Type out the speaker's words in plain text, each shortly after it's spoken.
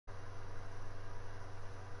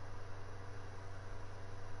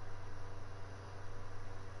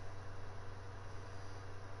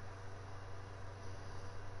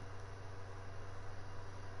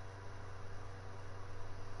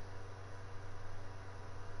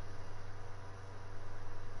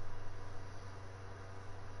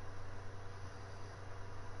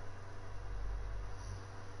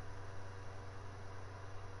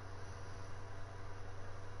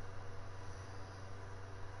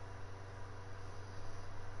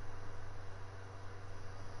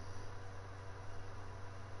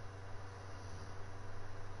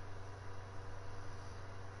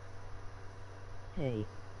Hey.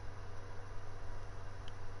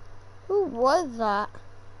 Who was that?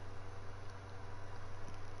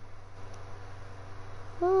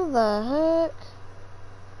 Who the heck?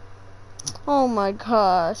 Oh my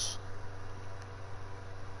gosh.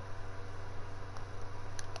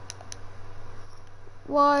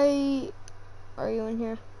 Why are you in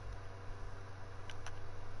here?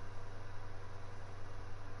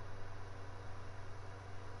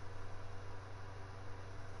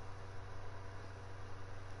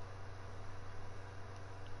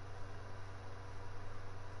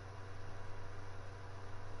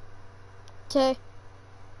 Okay.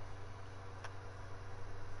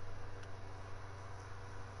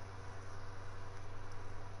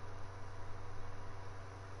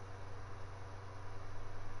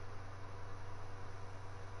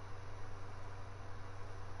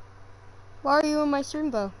 Why are you in my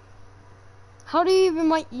stream, though? How do you even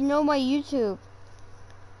know my YouTube?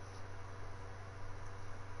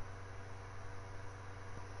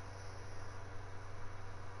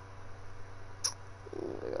 Oh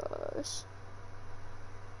my gosh.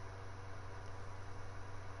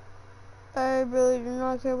 I really do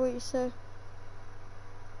not care what you say.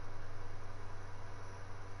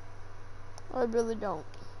 I really don't.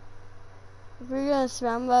 If you're gonna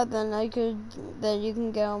spam that, then you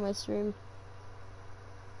can get on my stream.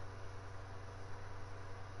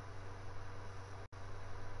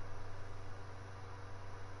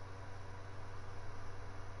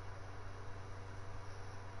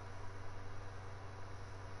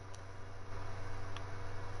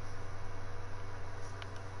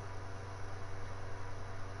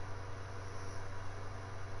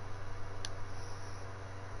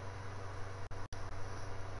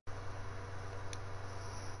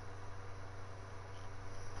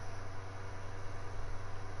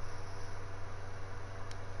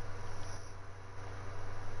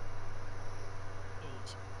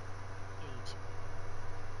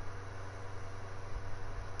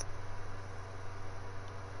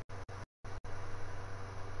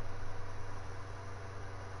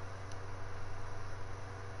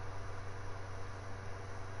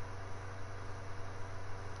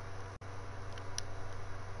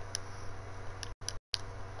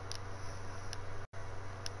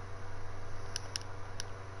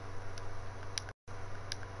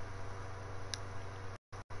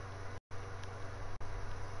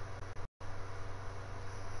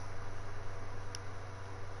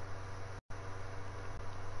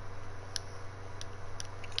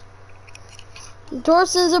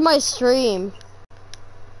 Dorson's in my stream.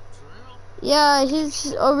 Yeah,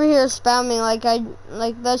 he's over here spamming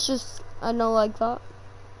that's just, I don't like that.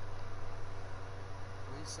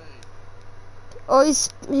 What you say? Oh, he's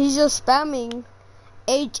just spamming.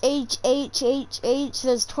 H.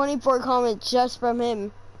 There's 24 comments just from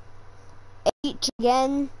him. H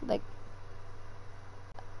again. Like,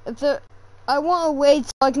 I want to wait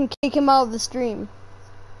so I can kick him out of the stream.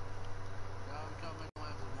 Y'all gotta make him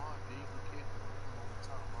as a mod, then you can kick him on the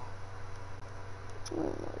top mod.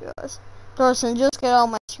 Oh my gosh. Dorson, just get out of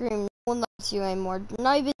my stream. No one likes you anymore.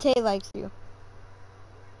 Not even Tay likes you.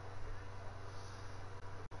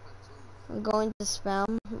 I'm going to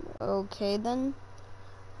spam. Okay then.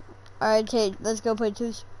 Alright, Tay, let's go play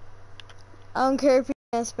twos. I don't care if you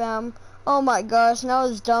can spam. Oh my gosh, now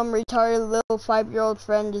his dumb, retarded little 5-year-old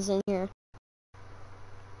friend is in here.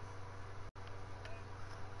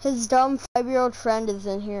 His dumb 5-year-old friend is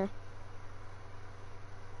in here.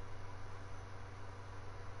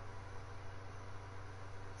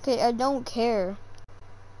 Okay, I don't care.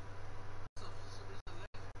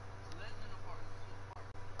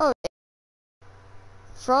 Oh,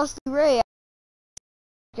 Frosty Ray.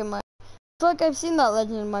 In my, I feel like I've seen that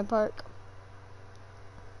legend in my park.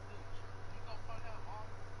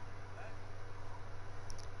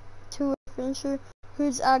 To a finisher.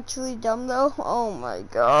 Who's actually dumb though? Oh my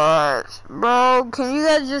gosh. Bro, can you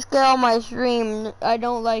guys just get on my stream? I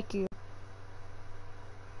don't like you.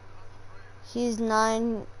 He's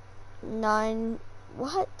 9,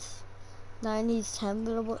 what? 9, he's 10,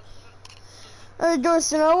 little boy. Alright,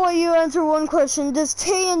 Dorson, I want you to answer one question. Does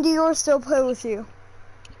Tay and Dior still play with you?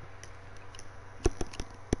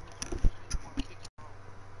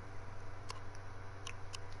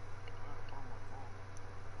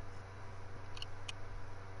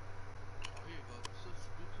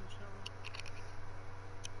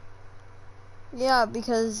 Yeah,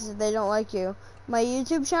 because they don't like you. My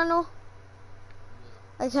YouTube channel?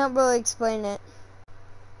 I can't really explain it.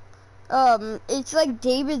 It's like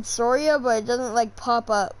David Soria, but it doesn't like pop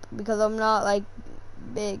up because I'm not like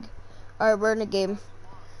big. Alright, we're in a game.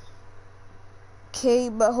 Okay,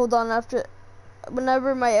 but hold on,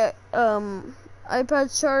 whenever my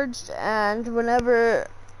iPad's charged, and whenever,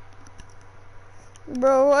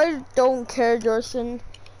 bro, I don't care, Dorson.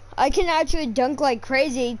 I can actually dunk like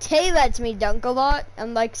crazy. Tay lets me dunk a lot,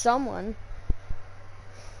 and like someone.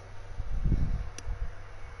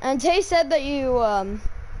 And Tay said that you, that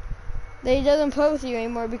he doesn't play with you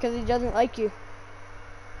anymore because he doesn't like you.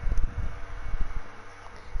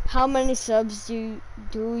 How many subs do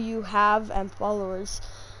you have and followers?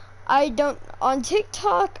 I don't, on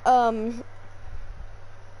TikTok, about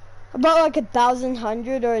like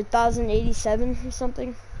 1,100 or 1,087 or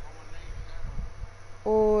something.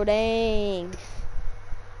 Oh dang.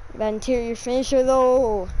 That interior finisher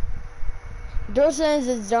though. Dorson is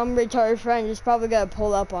his dumb retarded friend. He's probably gonna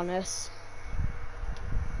pull up on us.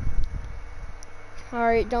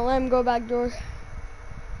 Alright, don't let him go back door.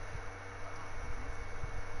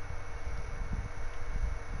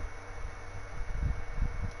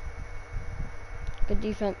 Good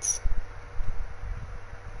defense.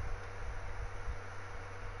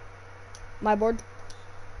 My board.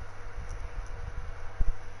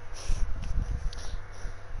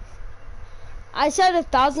 I said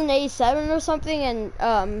 1,087 or something, and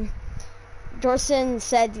Dorson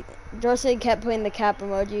kept putting the cap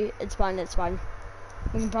emoji. It's fine, it's fine.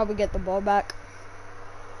 We can probably get the ball back.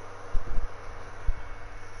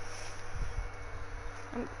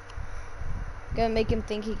 I'm gonna make him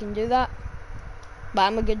think he can do that. But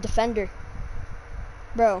I'm a good defender.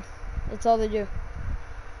 Bro, that's all they do.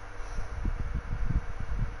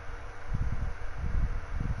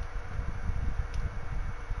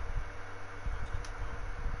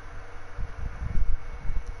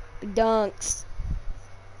 Dunks.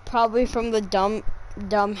 Probably from the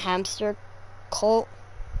dumb hamster cult.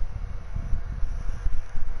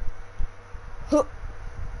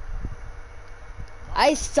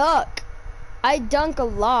 I suck. I dunk a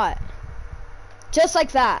lot. Just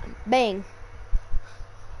like that. Bang.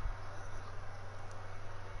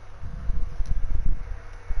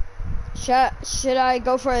 Should I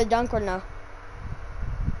go for a dunk or no?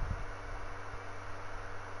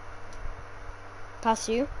 Pass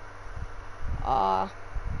you?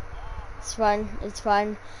 It's fine. It's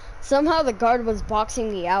fine. Somehow the guard was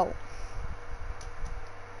boxing me out.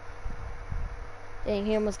 Dang,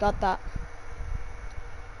 he almost got that.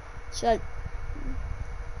 Should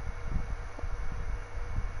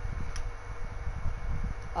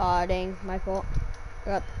I? Dang, my fault.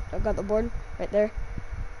 I got the board right there.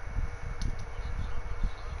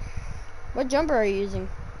 What jumper are you using?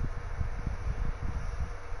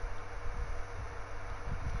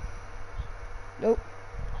 Nope.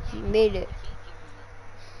 He made it.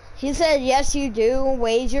 He said, yes, you do.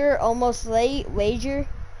 Wager, almost late. Wager.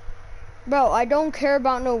 Bro, I don't care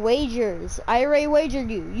about no wagers. I already wagered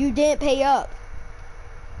you. You didn't pay up.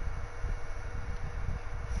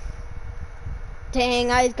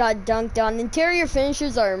 Dang, I got dunked on. Interior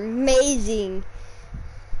finishers are amazing.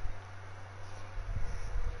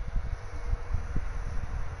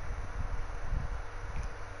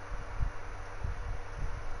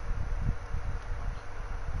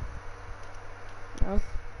 No.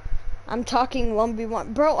 I'm talking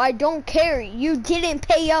 1v1. Bro, I don't care. You didn't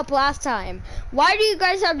pay up last time. Why do you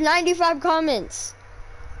guys have 95 comments?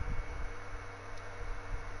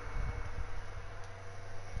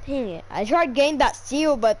 Dang it. I tried getting that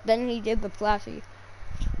steal, but then he did the flashy.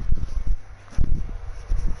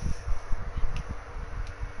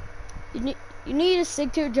 You need to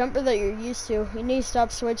stick to a jumper that you're used to. You need to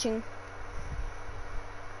stop switching.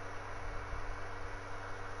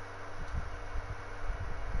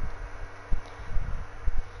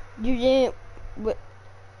 You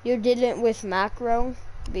didn't with macro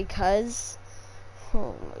because,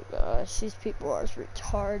 oh my gosh, these people are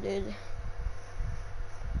retarded.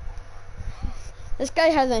 This guy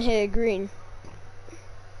hasn't hit a green.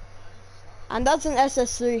 And that's an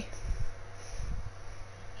SS3.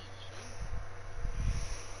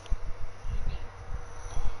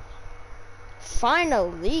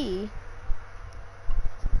 Finally.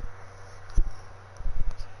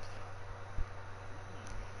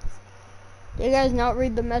 You guys not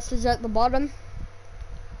read the message at the bottom?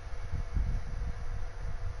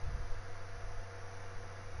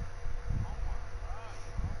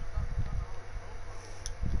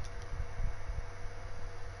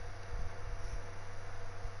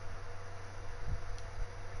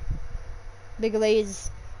 Big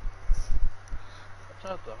Lays.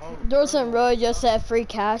 Dorson really just said free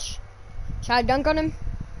cash. Should I dunk on him?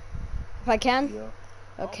 If I can?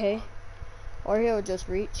 Yeah. Okay. Or he'll just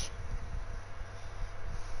reach.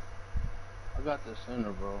 I got the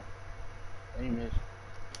center, bro. He missed.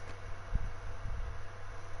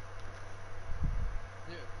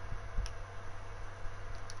 Yeah.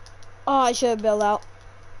 Oh, I should have bailed out.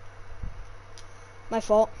 My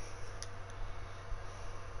fault.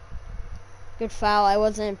 Good foul. I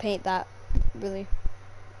wasn't in paint that, really.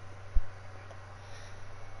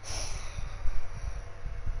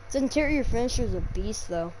 His interior finisher is a beast,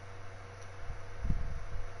 though.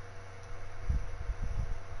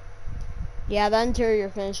 Yeah, the interior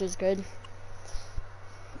finish is good.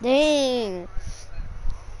 Dang.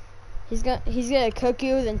 He's gonna cook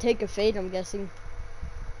you, then take a fade, I'm guessing.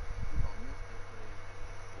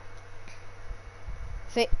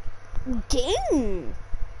 Fade. Dang.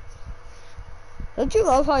 Don't you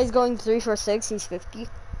love how he's going 3 for 6? He's 50.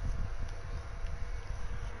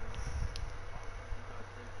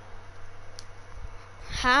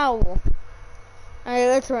 How?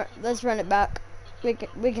 Alright, let's run it back. We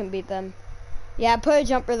can beat them. Yeah, put a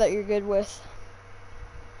jumper that you're good with.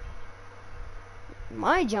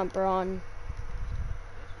 My jumper on.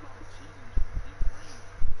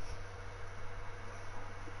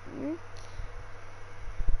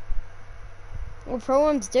 Well, Pro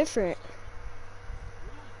One's different.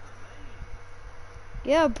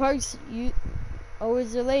 Yeah, Parks, you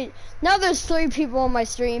always delayed. Now there's 3 people on my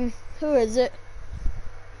stream. Who is it?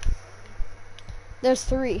 There's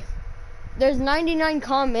 3. There's 99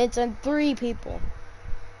 comments and 3 people.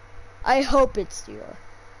 I hope it's Dior.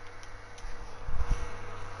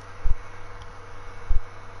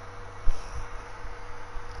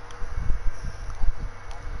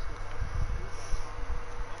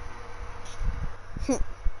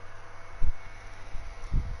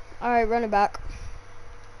 Alright, run it back.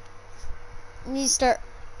 You need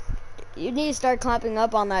to start clapping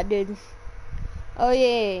up on that dude. Oh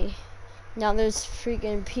yay. Now there's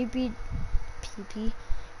freaking people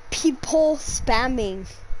spamming.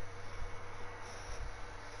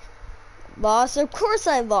 Lost? Of course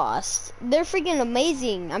I lost. They're freaking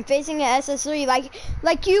amazing. I'm facing an SS3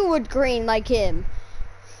 like you would green like him.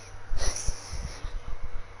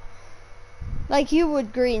 Like you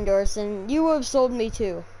would green, Dorson. You would have sold me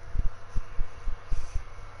too.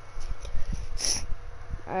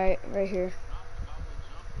 Alright, right here.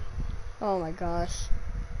 Oh my gosh.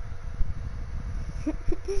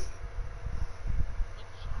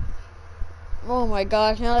 Oh my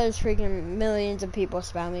gosh, now there's freaking millions of people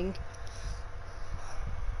spamming.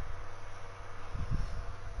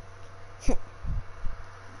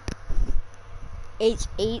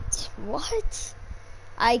 H8, what?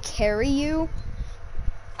 I carry you?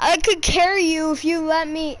 I could carry you if you let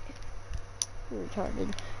me. You're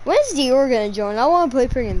retarded. When's Dior gonna join? I wanna play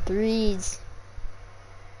freaking threes.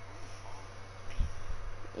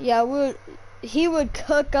 Yeah, he would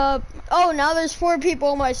cook up. Oh, now there's 4 people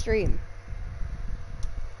on my stream.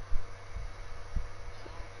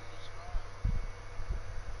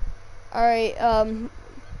 Alright,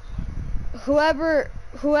 whoever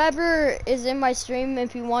is in my stream,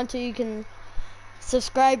 if you want to, you can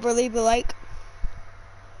subscribe or leave a like.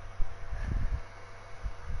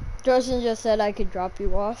 Justin just said I could drop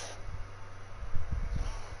you off.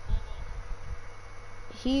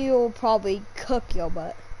 He'll probably cook your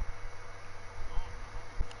butt.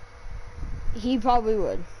 He probably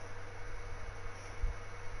would.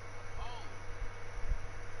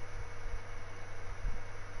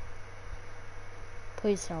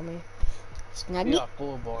 Please tell me. Snaggy? Yeah,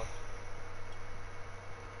 full bar.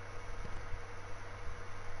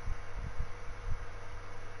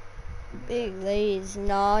 Big Lays.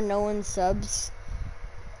 Nah, no one subs.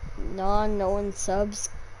 Nah, no one subs.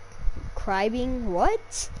 Cribing?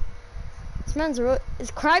 What? This man's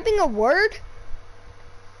is cribing a word?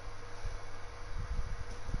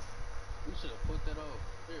 You should have put that up.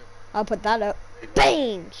 Here. I'll put that up.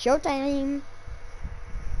 Bang! Showtime!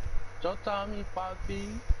 Showtime, Poppy.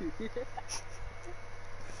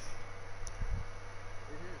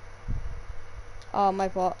 Oh, my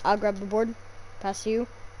fault. I'll grab the board. Pass to you.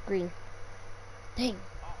 Green. Dang.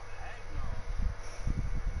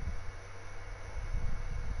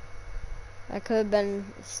 That could have been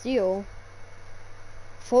steal.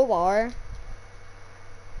 Full bar.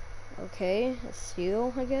 Okay, a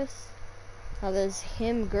steal, I guess. Now there's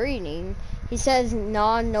him greening. He says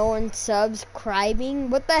no one subs cribing.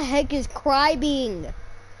 What the heck is cribing?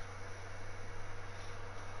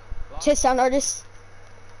 Chase sound artist.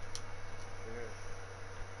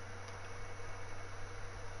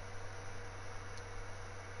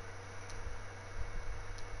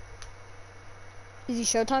 Easy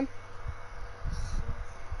showtime.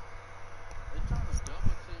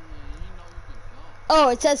 Oh,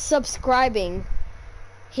 it says subscribing.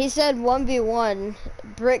 He said 1v1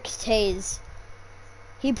 Brick Tase.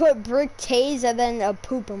 He put Brick Tase and then a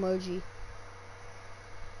poop emoji.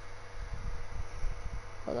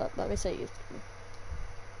 Hold up, let me say you.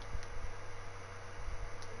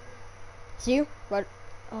 See you? What?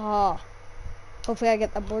 Oh. Hopefully I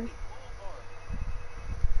get that board.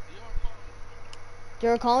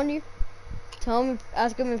 They're calling you? Tell him,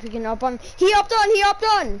 ask him if he can hop on. He hopped on! He hopped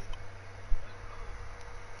on!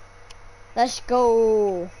 Let's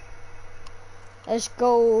go. Let's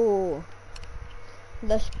go.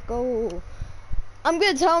 Let's go. I'm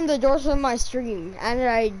gonna tell him the doors on my stream, and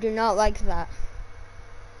I do not like that.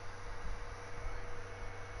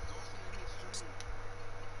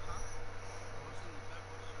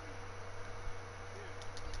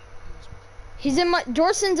 He's in my,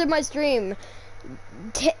 Dorson's in my stream.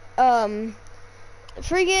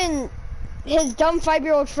 Freaking, his dumb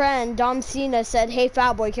 5-year-old friend, Dom Cena, said, "Hey,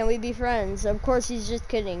 fat boy, can we be friends?" Of course, he's just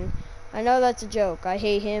kidding. I know that's a joke. I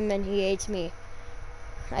hate him and he hates me.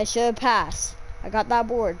 I should have passed. I got that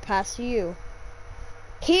board. Pass to you.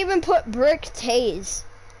 He even put brick tase.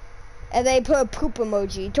 And they put a poop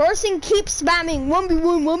emoji. Dorson keeps spamming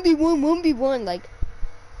 1v1, 1v1, 1v1. Like,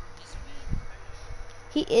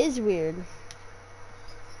 he is weird.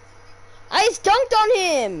 I just dunked on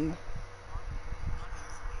him.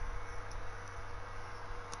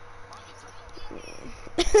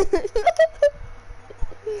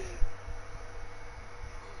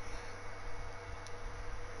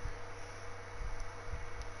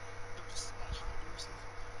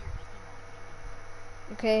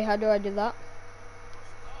 Okay, how do I do that?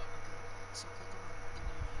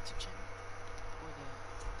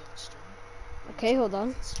 Okay, hold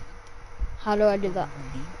on. How do I do that?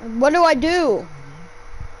 What do I do?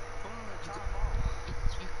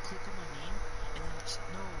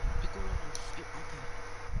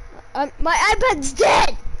 My iPad's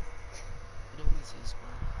dead!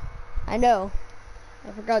 I know.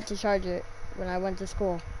 I forgot to charge it when I went to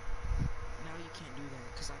school. Now you can't do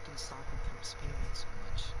that because I can stop him from spamming so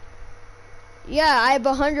much. Yeah, I have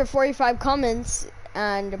 145 comments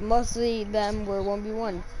and mostly them were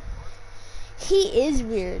 1v1. He is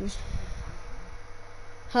weird.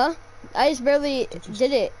 Huh? I just barely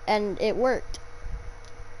did it and it worked.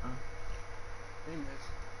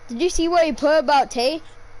 Did you see what he put about Tay?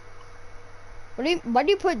 Why do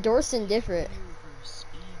you put Dorson different?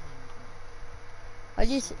 I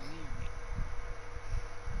just...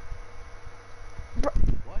 Bro,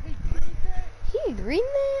 What, he greened that? he green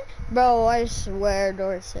that? Bro, I swear,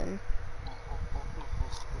 Dorson.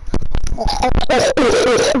 Bro, wait, no,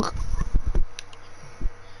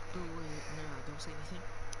 don't say anything.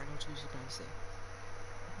 I know what you're about to say.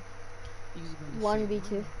 You're about to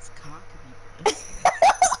say, 1v2. It's cockney.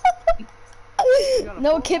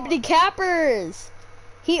 No kippity cappers.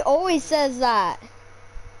 He always says that. Oh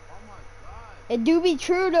my god. It do be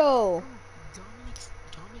true though. Dominic's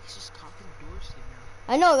just cocking Dorsey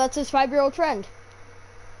now. I know, that's his 5-year-old friend.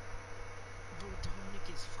 Bro, Dominic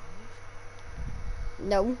is 5?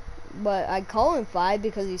 No, but I call him 5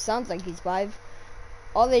 because he sounds like he's 5.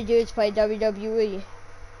 All they do is play WWE.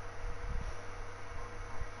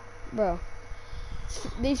 Bro.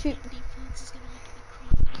 These people... Defense is gonna make it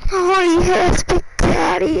crazy. Oh yes, Big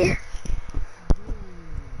Daddy.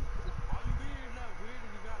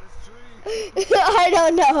 I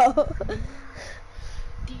don't know.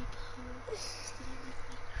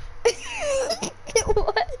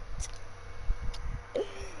 What?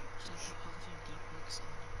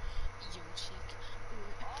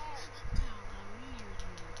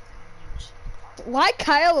 Why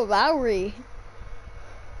Kyle Lowry?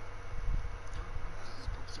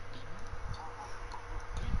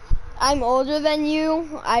 I'm older than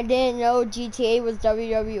you. I didn't know GTA was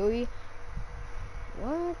WWE.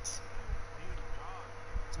 What?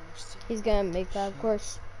 He's gonna make that, of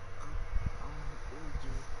course.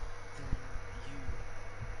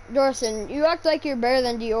 Dorson, you act like you're better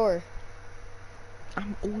than Dior.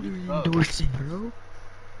 I'm older than Dorson, bro.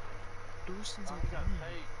 Dorson's like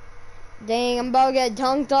Dang, I'm about to get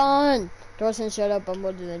dunked on. Dorson, shut up. I'm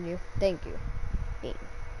older than you. Thank you. Dang.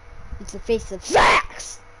 It's the face of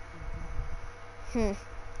facts. Dorson's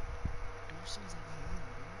like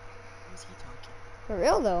bro. What is he talking? For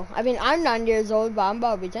real though. I mean, I'm 9 years old, but I'm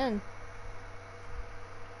about to be 10.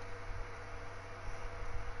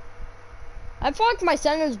 I feel like my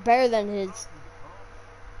center's better than his.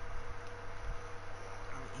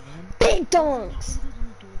 Big dunks.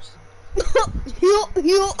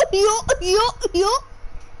 Yo.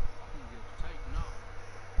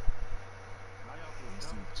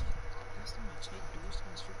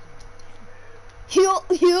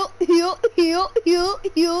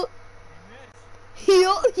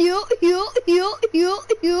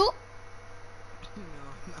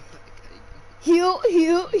 Heal,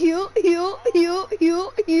 heal, heal, heal, heal,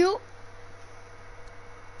 heal, heal.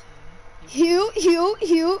 Heal, heal,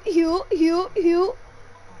 heal, heal, heal, heal.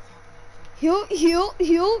 Heal, heal,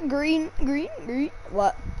 heal. Green, green, green.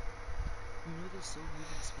 What? You know there's still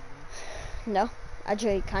moving speed. No,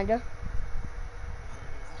 actually, kinda. You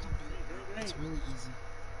can do it, bro. It's really easy.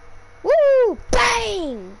 Woo!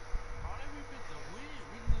 Bang! How did we pick the win?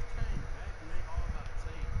 We just came back and they all got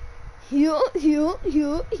saved. Heal, heal,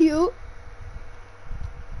 heal, heal.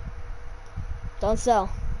 Don't sell.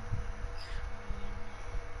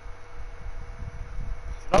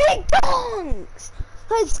 Big dongs!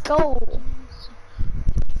 Let's go!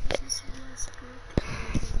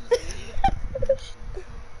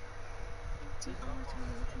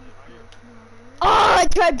 Oh, I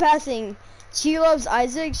tried passing. She loves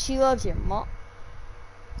Isaac. She loves your mom.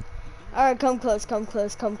 Alright, come close, come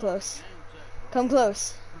close, come close. Come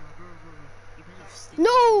close.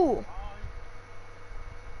 No!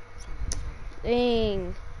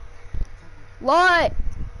 Dang. What?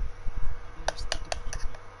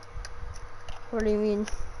 What do you mean?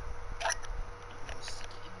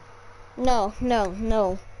 No, no,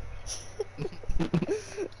 no.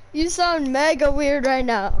 You sound mega weird right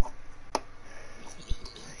now.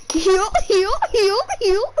 Heal, heal, heal,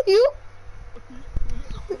 heal, heal.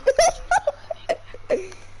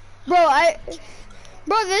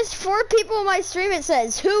 Bro, there's 4 people in my stream. It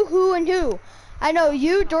says who, and who. I know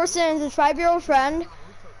you, Dorson, and his 5-year-old friend.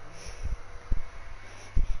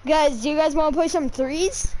 Guys, do you guys want to play some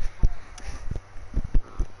threes?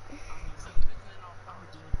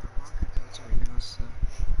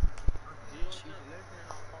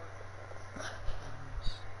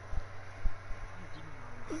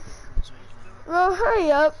 Bro,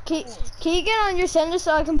 hurry up. Can you get on your center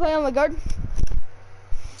so I can play on my guard?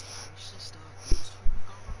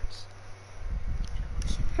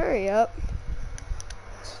 Hurry up.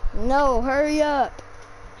 No, hurry up.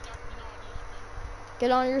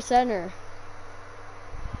 Get on your center.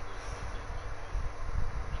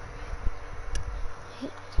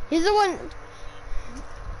 He's the one.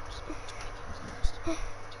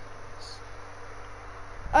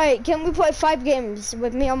 Alright, can we play 5 games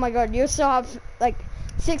with me on my guard? You still have like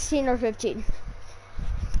 16 or 15.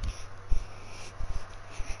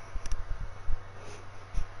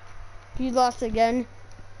 You lost again.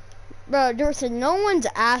 Bro, Dorson, no one's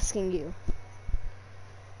asking you.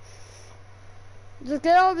 Just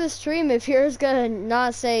get out of the stream if you're just gonna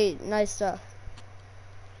not say nice stuff.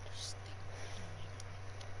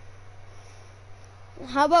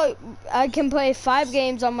 How about I can play 5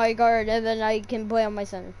 games on my guard and then I can play on my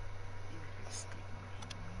center?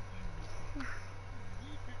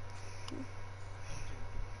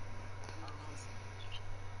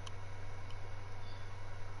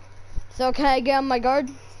 So can I get on my guard?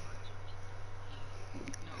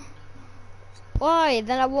 Why?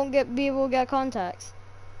 Then I won't be able to get contacts.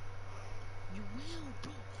 You will,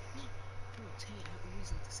 bro. Bro,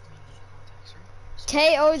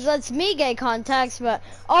 Tay always lets me get contacts, but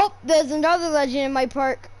oh, there's another legend in my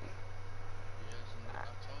park.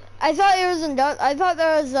 I thought it was I thought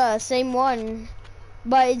there was the same one,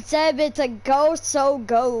 but instead it's a go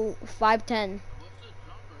 510.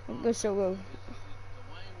 Go so go.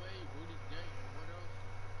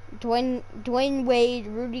 Dwayne Wade,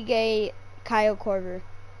 Rudy Gay, Kyle Korver.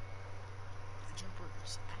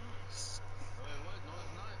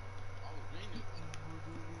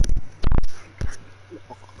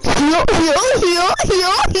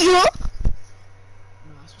 Heal.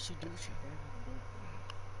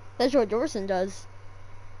 That's what Dorson does.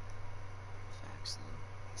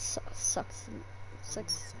 Sucks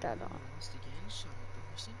that on.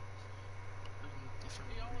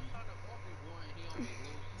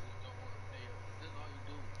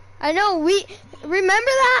 I know, we remember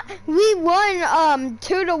that? We won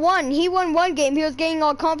 2-1. He won 1 game. He was getting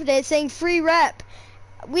all confident saying free rep.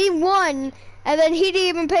 We won and then he didn't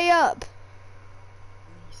even pay up.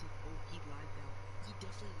 He said, oh, he lagged out. He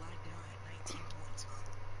definitely lagged out at 19 points.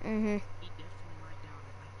 Mm-hmm. He definitely lagged out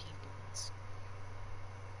at 19 points.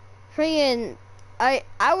 Freaking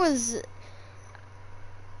I was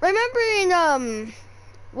remembering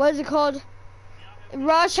what is it called?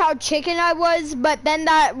 Rush, how chicken I was, but then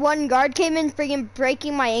that one guard came in freaking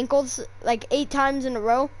breaking my ankles like 8 times in a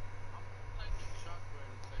row.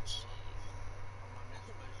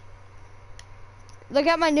 Look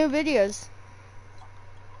at my new videos.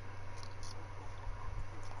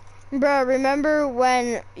 Bro, remember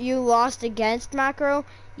when you lost against Macro?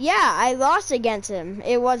 Yeah, I lost against him.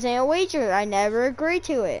 It wasn't a wager. I never agreed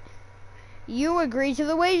to it. You agreed to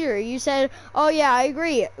the wager. You said, oh yeah, I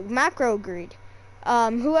agree. Macro agreed.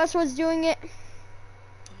 Who else was doing it? Oh yeah,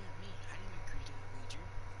 me. I didn't agree to the wager.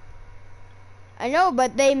 I know,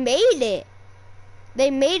 but they made it.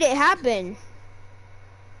 They made it happen. Is it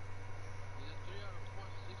 3 out of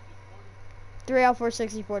 4, 60, 40? 3 out of 4,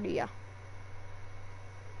 60, 40, yeah.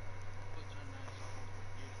 Put your name so I won't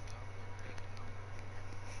forget it, 'cause I put it as a number.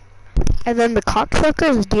 And then the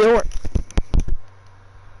cocksucker is Dior. What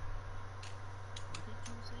did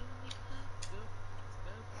you say when you put?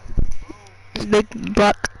 Steph, bro, Big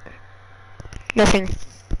buck. Nothing. Dwayne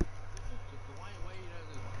Wade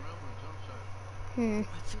has a rim and jump shot. Hmm. I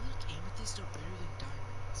feel like amethysts are better than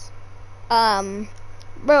diamonds.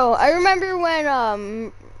 Bro, I remember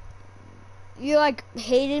when, you, like,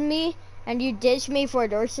 hated me and you ditched me for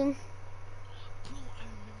Dorson. Bro, I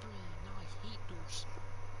remember that. Now I hate Dorson.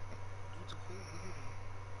 Dude's a whole weirdo.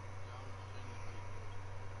 Yeah, I was genuinely hate those.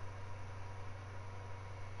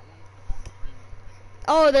 I want to go on the stream and make him go.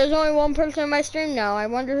 Oh, there's only one person in my stream now. I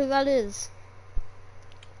wonder who that is.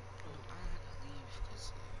 Oh, I had to leave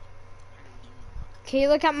because I had a new unlock. Can you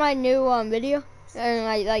look at my new, video? And,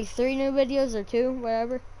 like 3 new videos or 2,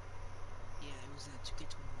 whatever. Yeah, it was that 2K21.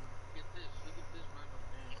 Look at this random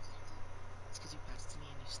dance. It's because you passed to me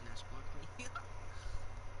and you snatch blocked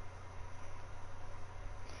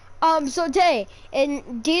me. So Tay,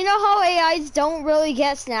 and do you know how AIs don't really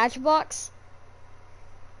get snatch blocks?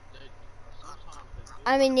 They, sometimes they do.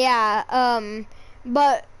 I mean, yeah,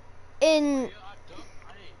 but in, Yeah, I duck.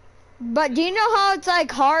 Hey, but do you know how it's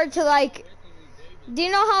like hard to like, Anthony Davis. do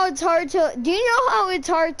you know how it's hard to, do you know how it's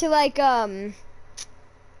hard to like,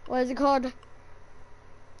 what is it called?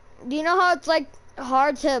 Do you know how it's like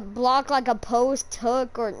hard to block like a post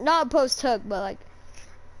hook, or not a post hook, but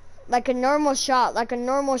like a normal shot, like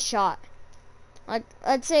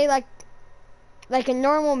let's say like a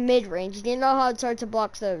normal mid range. Do you know how it's hard to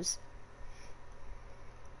block those?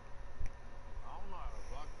 I don't know how to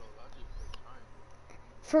block those. I just play triangle.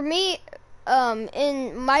 For me,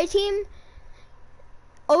 in my team,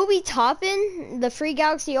 Obi Toppin, the free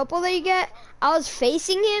Galaxy Opal that you get, I was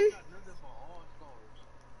facing him. Got nothing but all stars.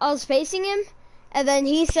 I was facing him, and then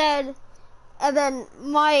he said, and then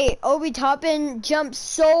my Obi Toppin jumped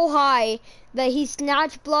so high that he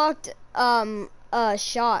snatch blocked a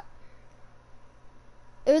shot.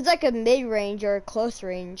 It was like a mid range or a close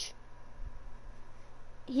range.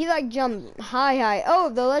 He like jumped high. Oh,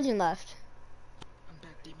 the legend left. I'm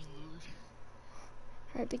back, Damian Lillard.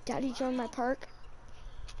 Alright, Big Daddy joined my park.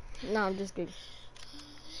 No, I'm just kidding.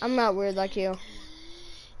 I'm not weird like you.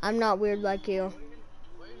 I'm not weird like you.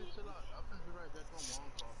 Wait until I'm gonna be right back. My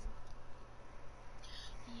mom called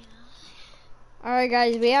me. Yeah. Alright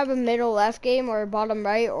guys, we have a middle left game or a bottom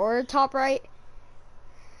right or a top right.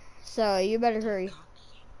 So you better hurry. Cocky.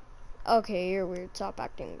 Okay, you're weird. Stop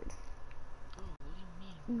acting weird. Bro,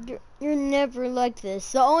 what do you mean? You're never like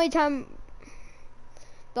this. The only time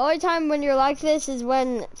when you're like this is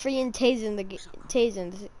when freaking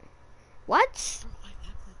Tazen. What? Bro, I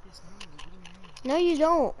act like this normally. What do you mean? No, you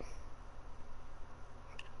don't.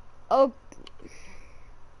 Oh,